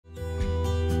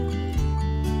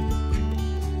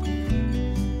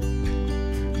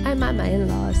I'm at my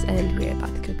in-laws and we're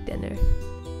about to cook dinner.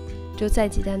 韭菜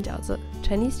鸡蛋饺子,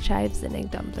 Chinese chives and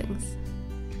egg dumplings.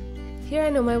 Here I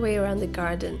know my way around the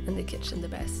garden and the kitchen the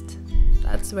best.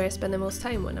 That's where I spend the most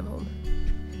time when I'm home.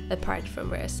 Apart from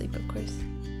where I sleep, of course.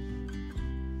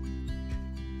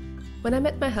 When I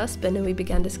met my husband and we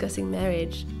began discussing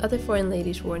marriage, other foreign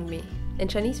ladies warned me, and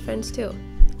Chinese friends too.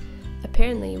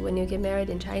 Apparently, when you get married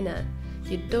in China,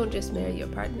 you don't just marry your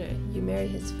partner, you marry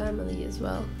his family as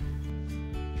well.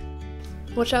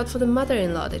 Watch out for the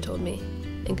mother-in-law, they told me,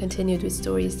 and continued with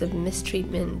stories of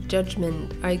mistreatment,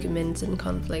 judgment, arguments and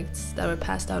conflicts that were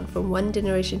passed down from one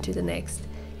generation to the next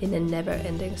in a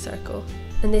never-ending circle.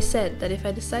 And they said that if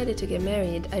I decided to get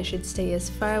married, I should stay as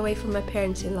far away from my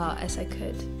parents-in-law as I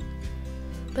could.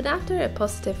 But after a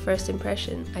positive first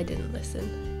impression, I didn't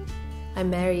listen. I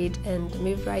married and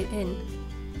moved right in,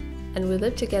 and we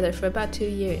lived together for about 2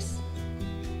 years.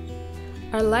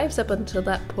 Our lives up until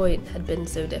that point had been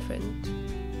so different.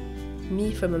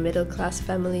 Me from a middle-class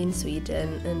family in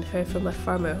Sweden and her from a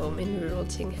farmer home in rural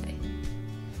Qinghai.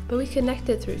 But we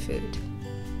connected through food.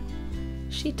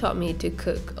 She taught me to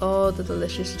cook all the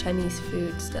delicious Chinese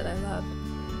foods that I love,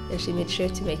 and she made sure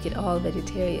to make it all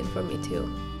vegetarian for me too.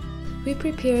 We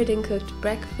prepared and cooked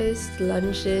breakfast,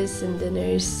 lunches and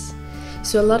dinners,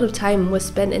 so a lot of time was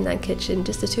spent in that kitchen,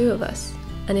 just the two of us.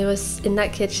 And it was in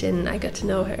that kitchen I got to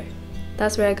know her.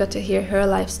 That's where I got to hear her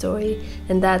life story,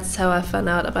 and that's how I found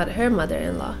out about her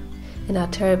mother-in-law and how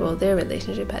terrible their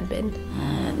relationship had been.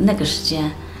 那个时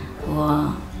间，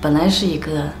我本来是一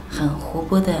个很活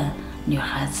泼的女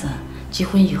孩子，结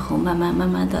婚以后慢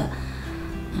慢的，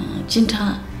经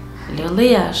常流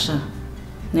泪啊，是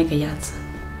那个样子。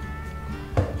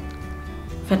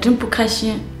反正不开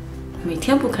心，每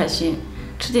天不开心，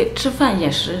吃饭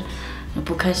也是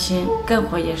不开心，干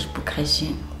活也是不开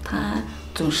心。他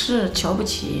总是瞧不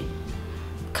起，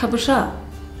看不上。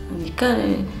你干，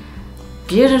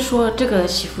别人说这个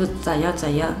媳妇怎样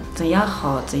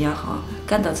好，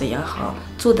干得怎样好，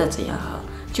做得怎样好，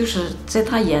就是在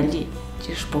他眼里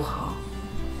就是不好。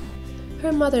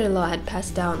Her mother-in-law had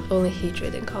passed down only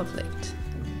hatred and conflict,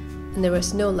 and there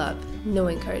was no love, no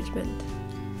encouragement.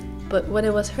 But when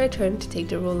it was her turn to take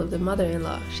the role of the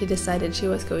mother-in-law, she decided she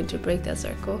was going to break that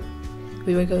circle.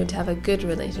 We were going to have a good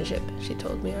relationship, she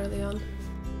told me early on.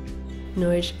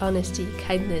 Nourish honesty,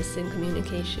 kindness, and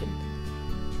communication.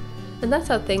 And that's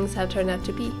how things have turned out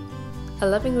to be. A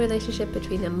loving relationship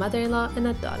between a mother-in-law and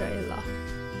a daughter-in-law.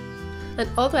 And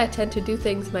although I tend to do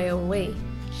things my own way,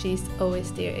 she's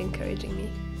always there encouraging me.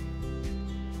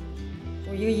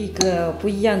 我有一个不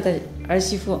一样的儿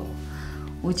媳妇，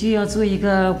我就要做一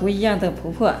个不一样的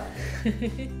婆婆。